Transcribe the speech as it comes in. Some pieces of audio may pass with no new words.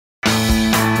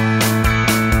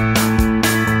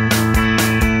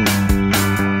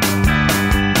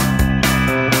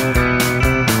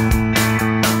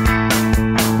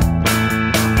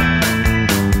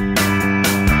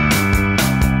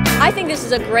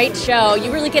great show.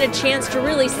 You really get a chance to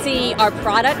really see our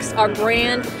products, our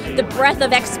brand, the breadth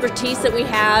of expertise that we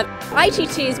have.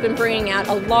 ITT has been bringing out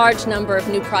a large number of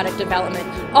new product development,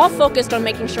 all focused on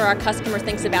making sure our customer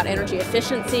thinks about energy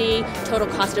efficiency, total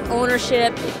cost of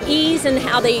ownership, ease in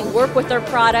how they work with their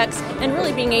products, and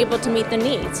really being able to meet the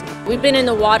needs. We've been in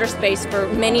the water space for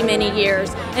many, many years,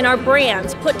 and our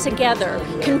brands put together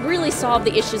can really solve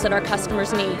the issues that our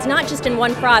customers need, not just in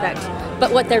one product,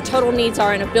 but what their total needs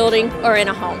are in a building or in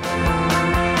a home.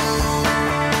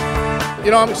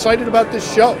 You know, I'm excited about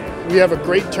this show. We have a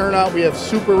great turnout. We have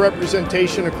super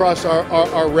representation across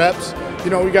our reps.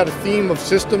 You know, we got a theme of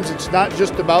systems. It's not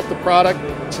just about the product.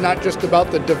 It's not just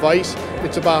about the device.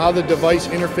 It's about how the device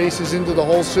interfaces into the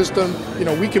whole system. You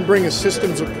know, we can bring a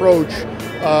systems approach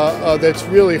that's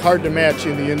really hard to match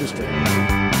in the industry.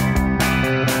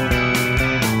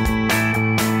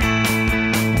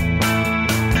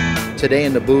 Today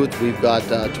in the booth we've got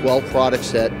 12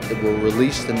 products that were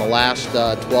released in the last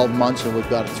 12 months, and we've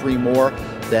got 3 more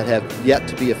that have yet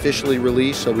to be officially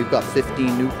released, so we've got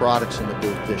 15 new products in the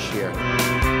booth this year.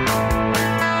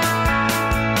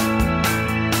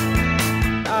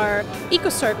 Our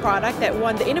EcoCirc product that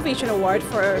won the Innovation Award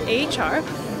for AHR,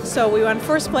 so we won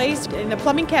first place in the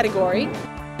plumbing category.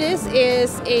 This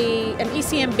is an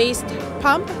ECM-based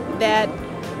pump that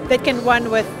can run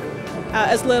with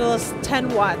as little as 10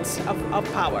 watts of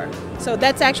power. So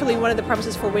that's actually one of the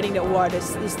premises for winning the award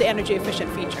is the energy efficient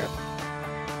feature.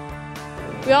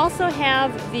 We also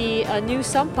have the new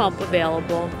sump pump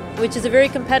available, which is a very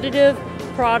competitive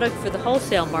product for the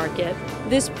wholesale market.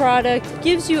 This product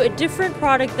gives you a different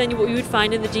product than what you would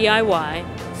find in the DIY,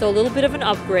 so a little bit of an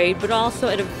upgrade, but also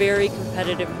at a very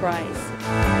competitive price.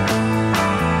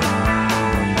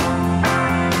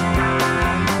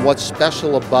 What's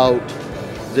special about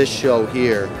this show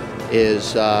here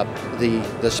is the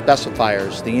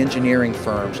specifiers, the engineering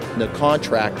firms, the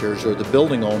contractors or the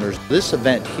building owners. This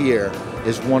event here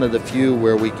is one of the few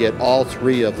where we get all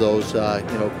 3 of those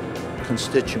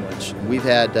constituents. We've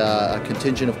had a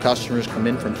contingent of customers come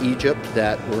in from Egypt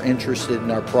that were interested in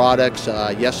our products.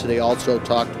 Yesterday also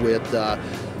talked with a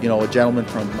gentleman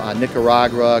from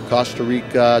Nicaragua, Costa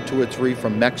Rica, 2 or 3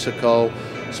 from Mexico.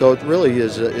 So it really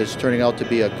is turning out to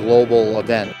be a global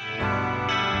event.